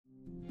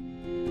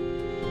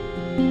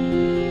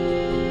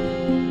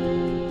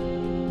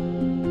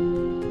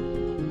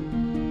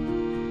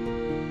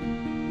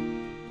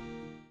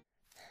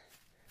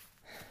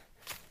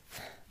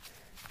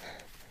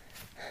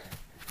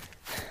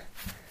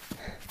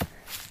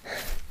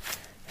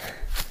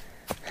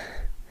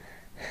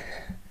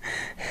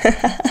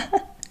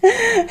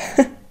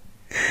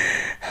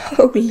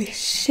Holy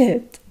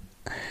shit.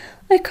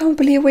 I can't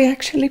believe we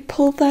actually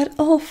pulled that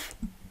off.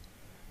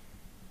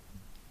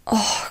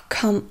 Oh,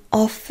 come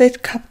off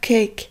it,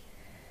 Cupcake.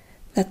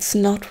 That's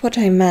not what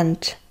I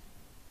meant.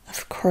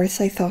 Of course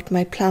I thought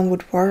my plan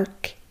would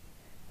work.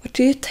 What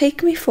do you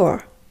take me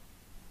for?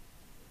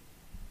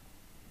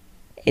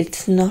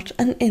 It's not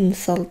an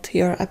insult to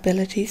your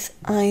abilities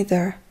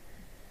either.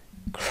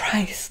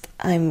 Christ,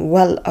 I'm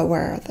well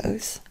aware of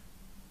those.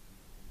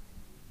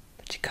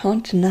 But you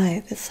can't deny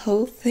this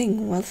whole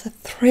thing was a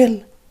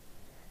thrill.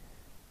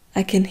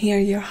 I can hear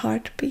your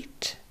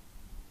heartbeat.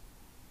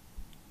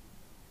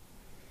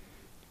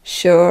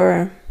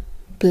 Sure,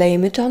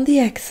 blame it on the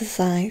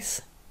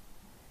exercise.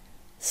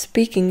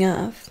 Speaking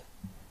of,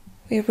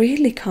 we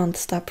really can't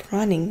stop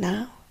running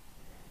now.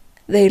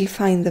 They'll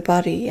find the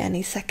body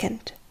any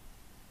second.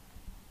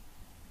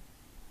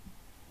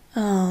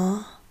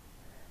 Ah,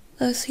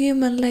 those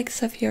human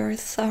legs of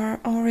yours are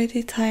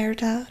already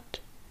tired out.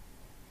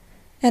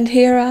 And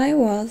here I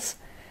was,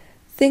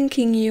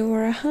 thinking you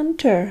were a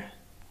hunter.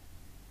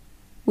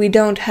 We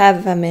don't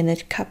have a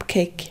minute,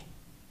 Cupcake.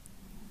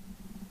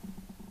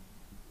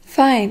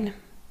 Fine.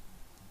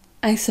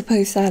 I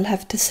suppose I'll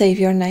have to save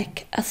your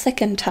neck a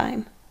second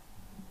time.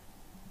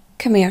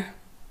 Come here.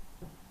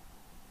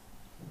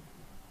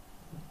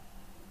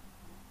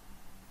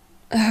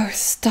 Oh,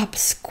 stop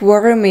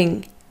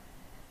squirming.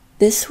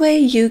 This way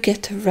you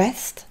get to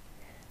rest,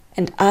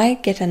 and I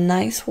get a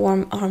nice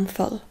warm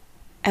armful,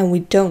 and we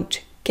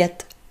don't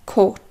get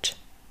caught.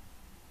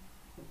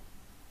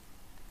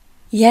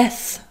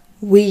 Yes,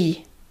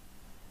 we.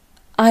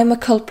 I'm a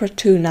culprit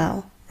too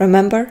now,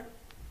 remember?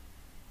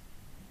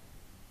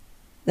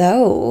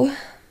 Though,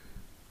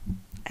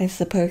 I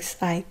suppose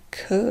I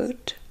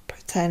could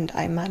pretend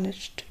I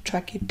managed to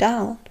track you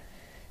down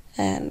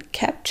and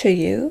capture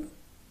you.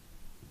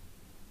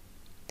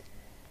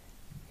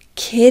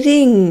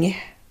 Kidding!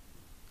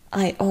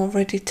 I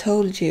already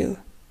told you,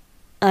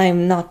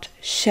 I'm not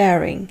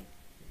sharing.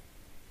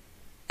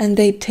 And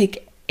they'd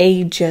take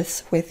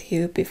ages with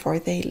you before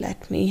they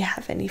let me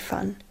have any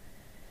fun.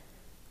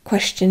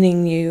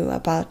 Questioning you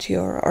about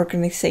your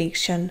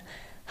organization,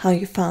 how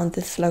you found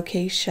this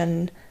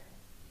location,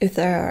 if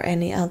there are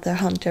any other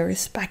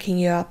hunters backing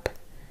you up.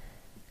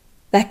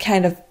 That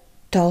kind of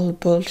dull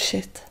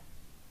bullshit.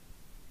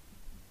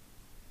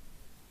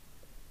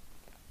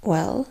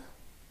 Well,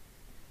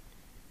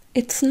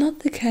 it's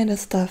not the kind of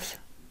stuff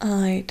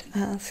I'd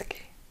ask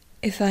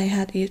if I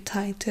had you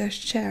tied to a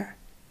chair.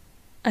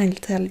 I'll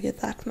tell you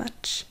that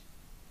much.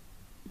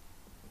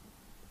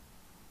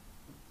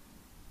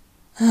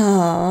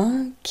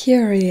 Ah,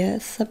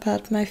 curious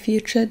about my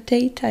future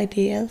date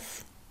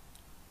ideas.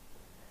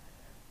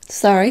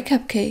 Sorry,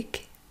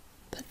 Cupcake,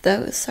 but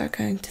those are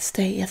going to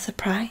stay a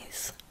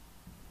surprise.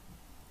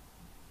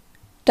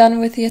 Done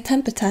with your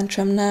temper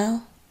tantrum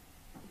now?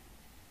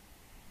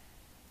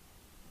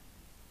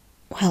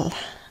 Well,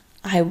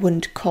 I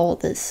wouldn't call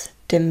this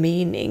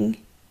demeaning.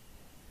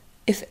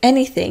 If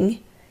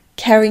anything,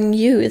 carrying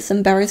you is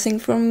embarrassing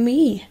for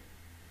me.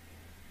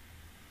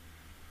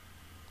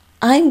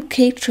 I'm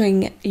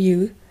catering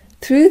you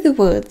through the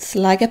woods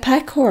like a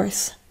pack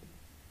horse.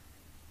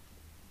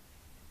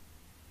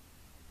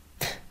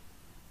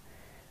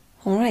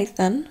 All right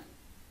then.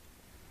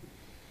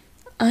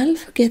 I'll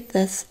forget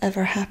this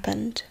ever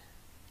happened,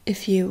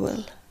 if you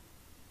will.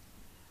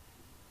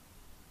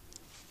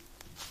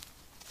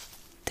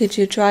 Did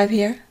you drive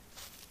here?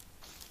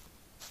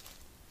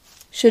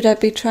 Should I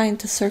be trying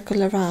to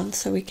circle around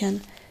so we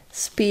can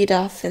speed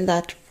off in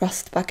that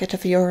rust bucket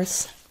of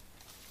yours?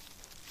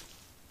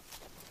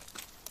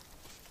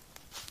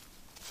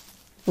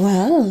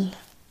 Well,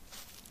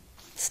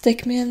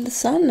 stick me in the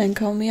sun and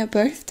call me a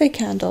birthday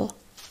candle.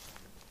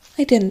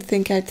 I didn't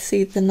think I'd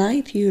see the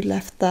night you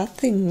left that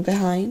thing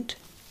behind.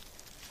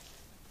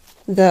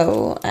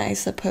 Though I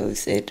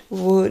suppose it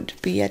would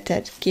be a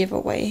dead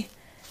giveaway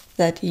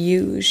that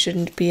you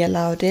shouldn't be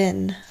allowed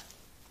in.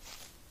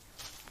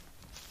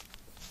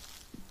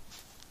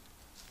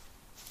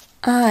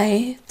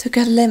 I took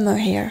a limo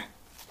here,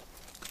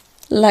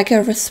 like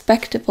a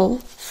respectable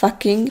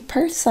fucking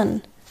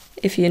person,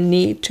 if you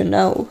need to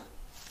know.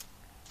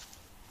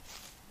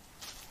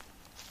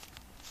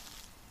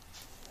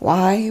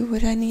 Why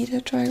would I need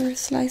a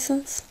driver's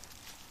license?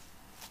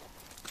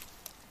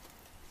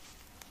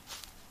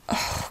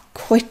 Oh,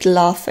 quit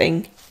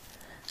laughing.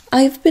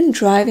 I've been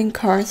driving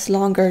cars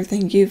longer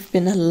than you've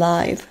been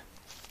alive.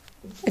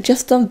 I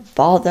just don't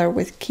bother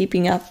with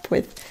keeping up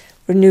with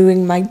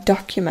renewing my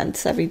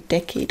documents every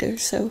decade or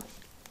so.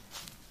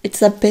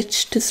 It's a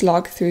bitch to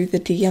slog through the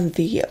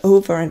DMV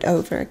over and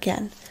over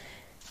again,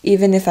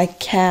 even if I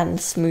can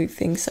smooth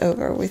things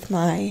over with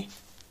my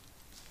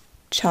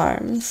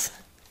charms.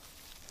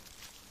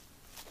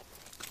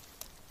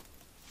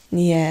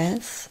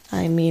 Yes,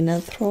 I mean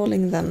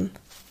enthralling them.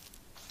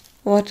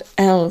 What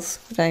else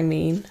would I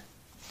mean?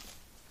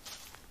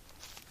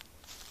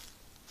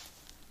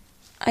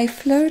 I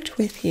flirt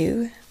with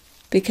you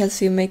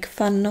because you make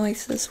fun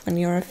noises when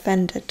you're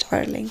offended,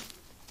 darling.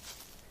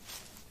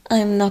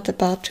 I'm not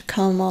about to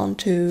come on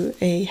to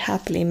a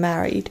happily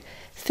married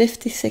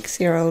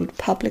 56-year-old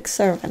public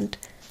servant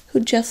who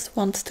just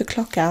wants to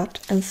clock out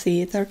and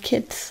see their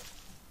kids.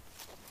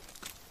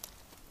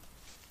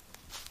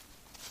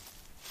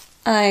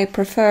 I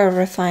prefer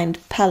refined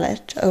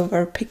palate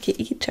over picky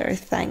eater,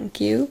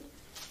 thank you.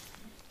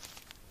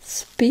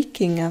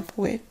 Speaking of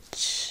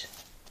which...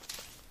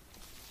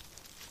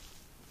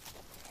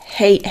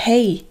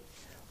 Hey,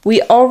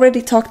 we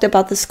already talked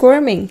about the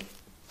squirming.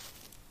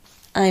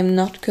 I'm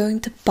not going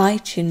to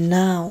bite you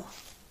now.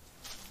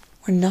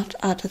 We're not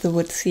out of the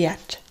woods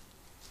yet,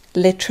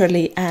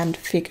 literally and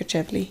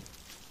figuratively.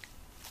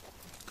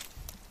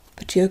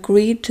 But you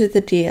agreed to the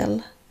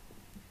deal,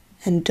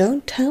 and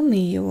don't tell me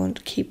you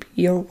won't keep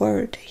your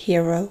word,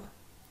 hero.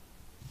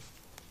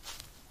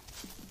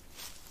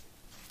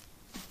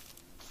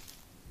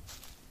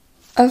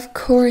 Of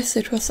course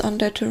it was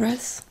under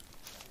duress.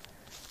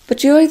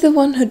 But you're the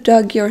one who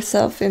dug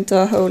yourself into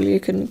a hole you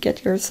couldn't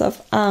get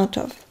yourself out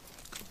of.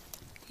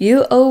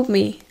 You owe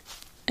me,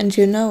 and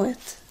you know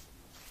it.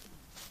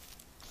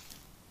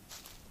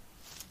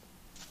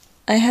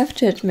 I have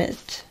to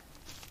admit,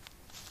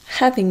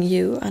 having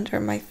you under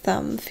my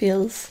thumb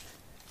feels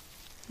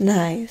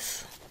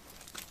nice.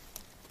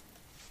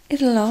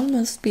 It'll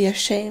almost be a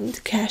shame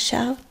to cash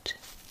out.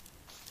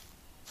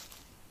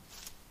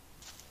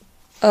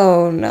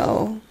 Oh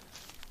no,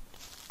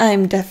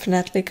 I'm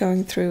definitely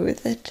going through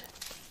with it.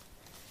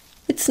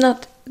 It's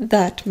not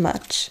that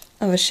much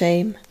of a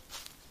shame.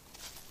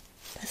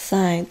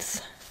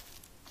 Besides,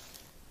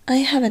 I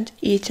haven't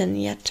eaten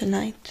yet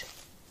tonight,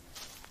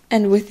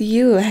 and with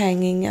you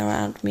hanging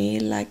around me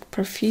like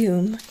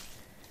perfume,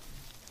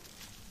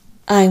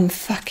 I'm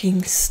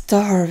fucking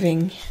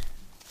starving.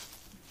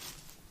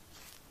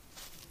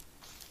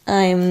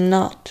 I'm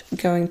not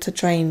going to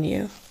drain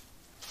you.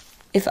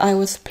 If I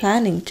was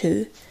planning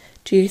to,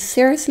 do you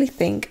seriously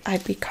think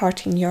I'd be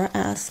carting your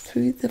ass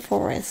through the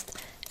forest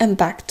and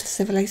back to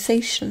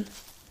civilization?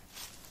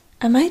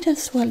 I might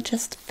as well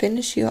just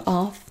finish you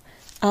off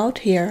out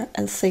here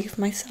and save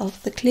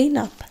myself the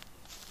cleanup.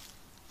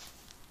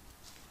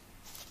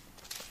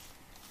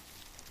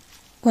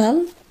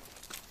 Well,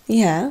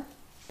 yeah,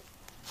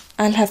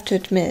 I'll have to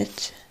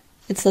admit,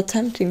 it's a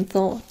tempting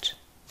thought.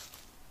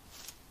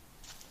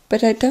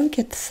 But I don't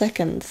get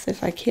seconds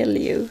if I kill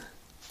you.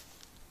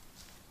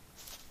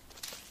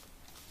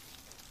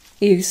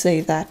 You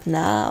say that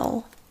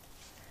now.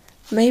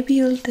 Maybe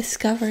you'll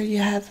discover you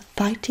have a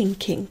biting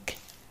kink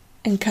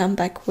and come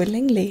back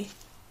willingly.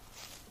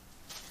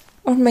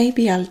 Or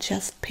maybe I'll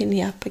just pin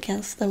you up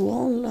against the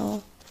wall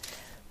or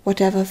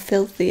whatever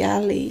filthy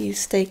alley you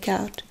stake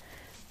out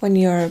when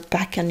you're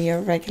back on your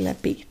regular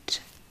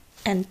beat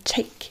and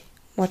take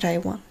what I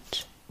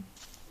want.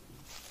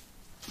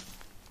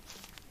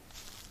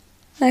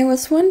 I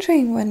was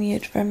wondering when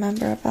you'd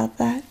remember about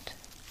that.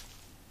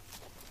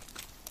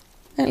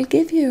 I'll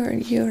give you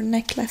your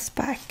necklace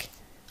back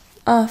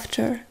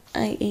after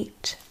I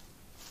eat.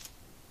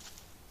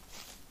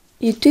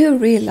 You do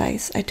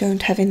realize I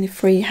don't have any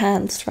free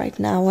hands right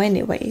now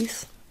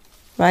anyways,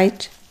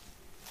 right?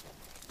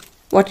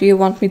 What do you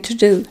want me to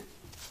do?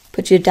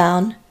 Put you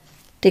down,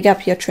 dig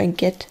up your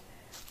trinket,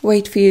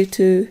 wait for you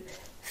to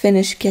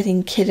finish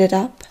getting kitted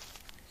up,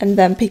 and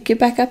then pick you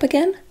back up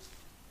again?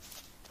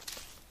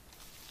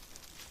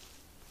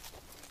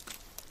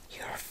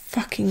 You're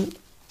fucking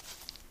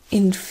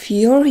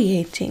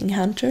infuriating,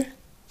 Hunter.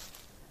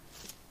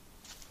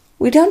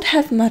 We don't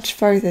have much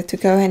further to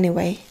go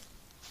anyway.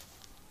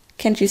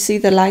 Can't you see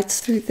the lights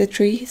through the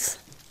trees?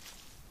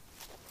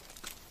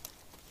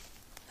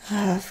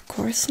 Of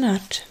course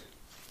not.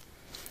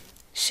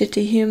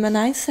 Shitty human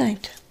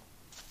eyesight.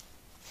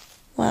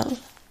 Well,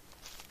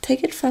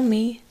 take it from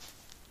me,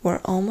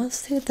 we're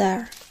almost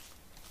there.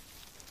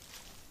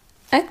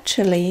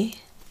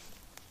 Actually,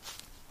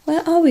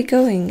 where are we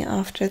going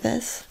after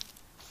this?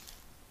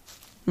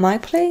 My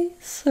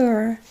place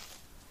or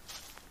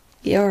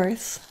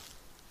yours?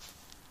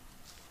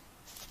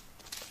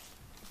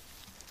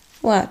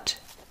 What?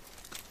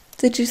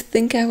 Did you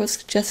think I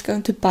was just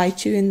going to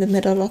bite you in the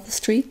middle of the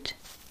street?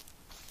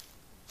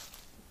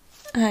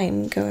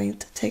 I'm going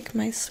to take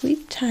my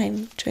sweet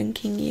time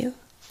drinking you.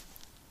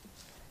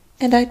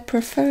 And I'd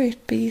prefer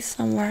it be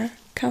somewhere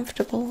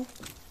comfortable.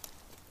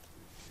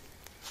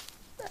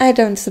 I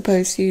don't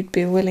suppose you'd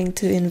be willing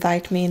to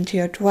invite me into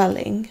your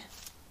dwelling.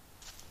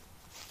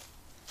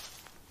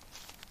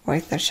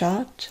 Worth a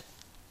shot?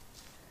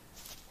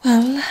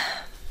 Well,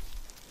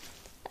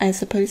 I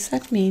suppose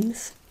that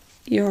means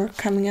you're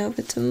coming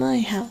over to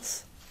my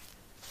house.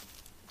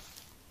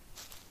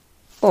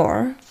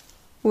 Or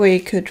we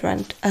could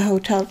rent a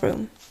hotel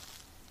room.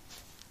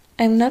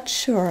 I'm not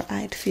sure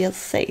I'd feel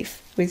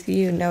safe with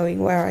you knowing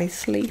where I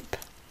sleep.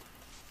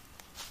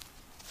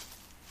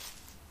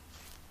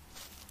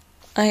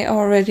 I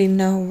already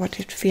know what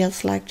it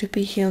feels like to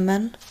be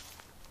human.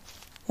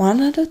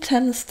 1 out of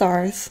 10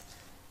 stars.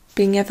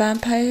 Being a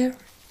vampire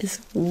is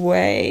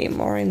way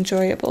more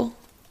enjoyable.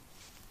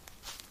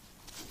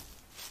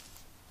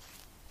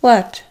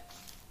 What?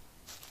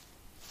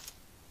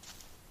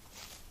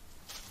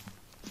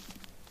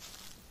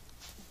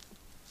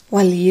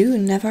 Well, you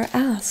never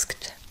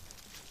asked.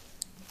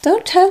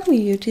 Don't tell me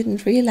you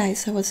didn't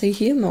realize I was a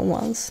human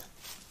once.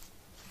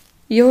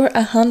 You're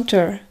a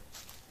hunter.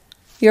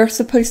 You're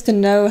supposed to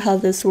know how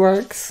this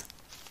works.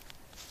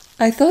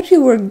 I thought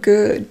you were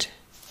good.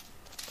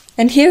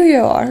 And here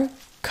you are,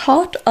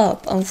 caught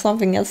up on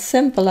something as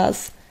simple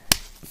as...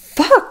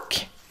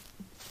 Fuck!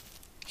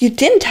 You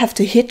didn't have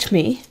to hit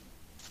me.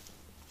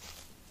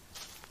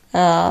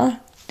 Ah,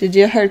 did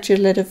you hurt your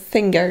little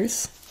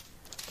fingers?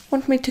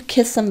 Want me to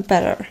kiss them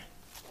better?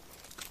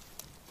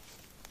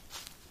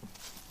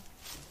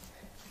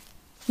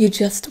 You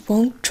just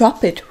won't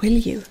drop it, will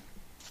you?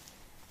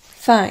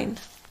 Fine.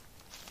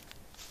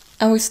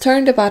 I was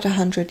turned about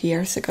 100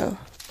 years ago.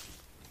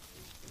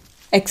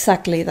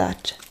 Exactly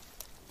that.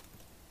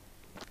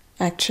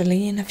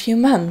 Actually, in a few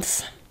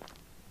months.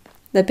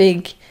 The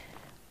big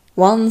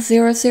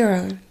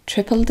 100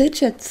 triple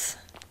digits.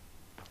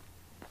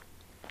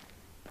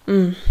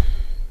 I'm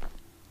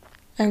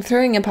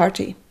throwing a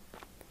party.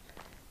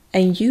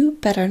 And you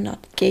better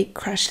not gate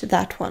crash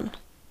that one.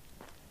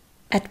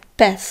 At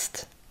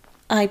best,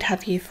 I'd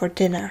have you for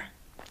dinner.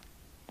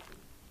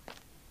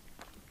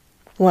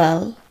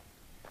 Well,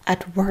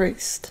 at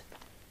worst,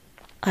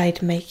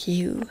 I'd make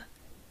you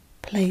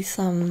play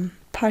some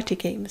party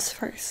games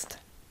first.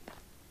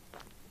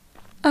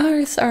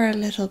 Ours are a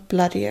little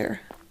bloodier,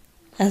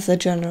 as a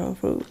general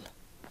rule.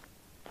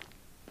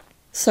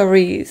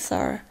 Soirees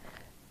are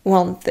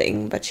one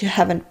thing, but you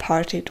haven't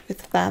partied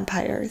with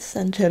vampires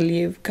until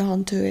you've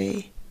gone to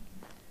a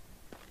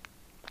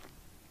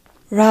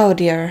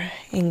rowdier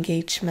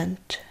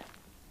engagement.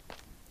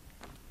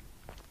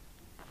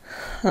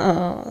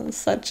 Oh,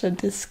 such a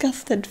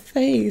disgusted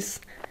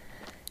face.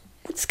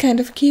 It's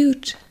kind of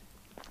cute.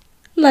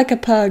 Like a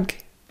pug.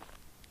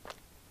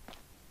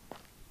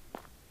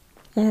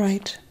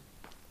 Alright,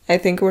 I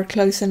think we're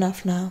close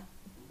enough now.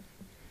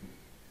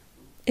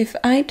 If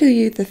I do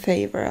you the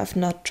favor of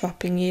not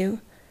dropping you,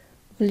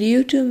 will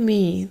you do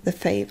me the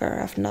favor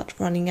of not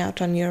running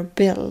out on your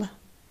bill?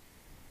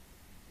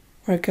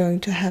 We're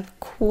going to have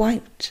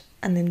quite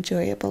an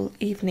enjoyable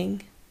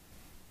evening.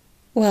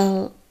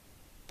 Well,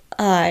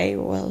 I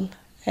will,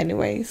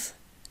 anyways.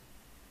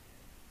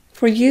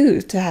 For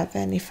you to have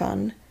any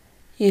fun,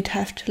 you'd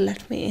have to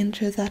let me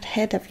into that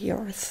head of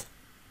yours.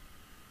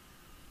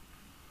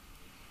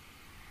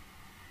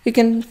 You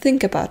can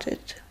think about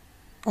it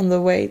on the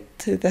way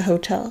to the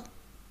hotel.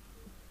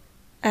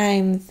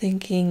 I'm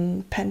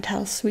thinking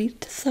penthouse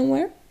suite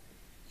somewhere.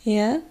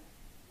 Yeah?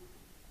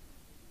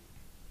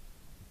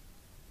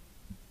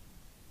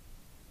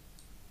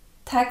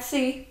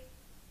 Taxi!